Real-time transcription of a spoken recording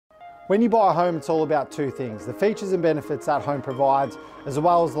When you buy a home, it's all about two things: the features and benefits that home provides, as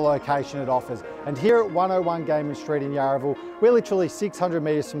well as the location it offers. And here at 101 Gamon Street in Yarraville, we're literally 600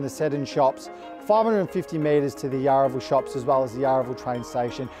 metres from the Seddon shops, 550 metres to the Yarraville shops, as well as the Yarraville train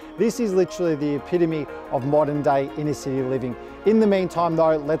station. This is literally the epitome of modern day inner city living. In the meantime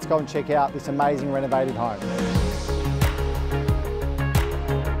though, let's go and check out this amazing renovated home.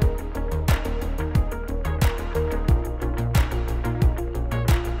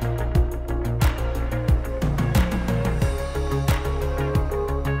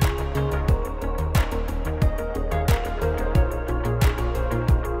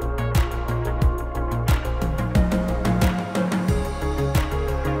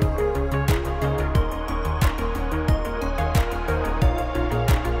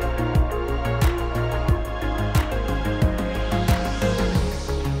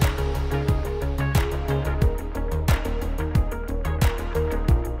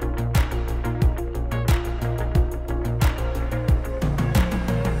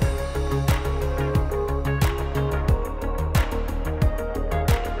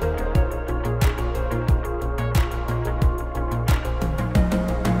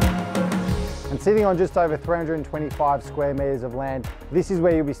 Sitting on just over 325 square metres of land, this is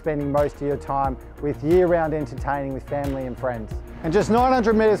where you'll be spending most of your time with year-round entertaining with family and friends. And just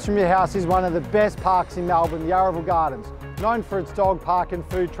 900 metres from your house is one of the best parks in Melbourne, the Yarraville Gardens, known for its dog park and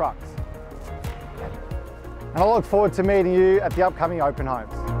food trucks. And I look forward to meeting you at the upcoming open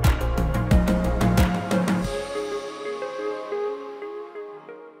homes.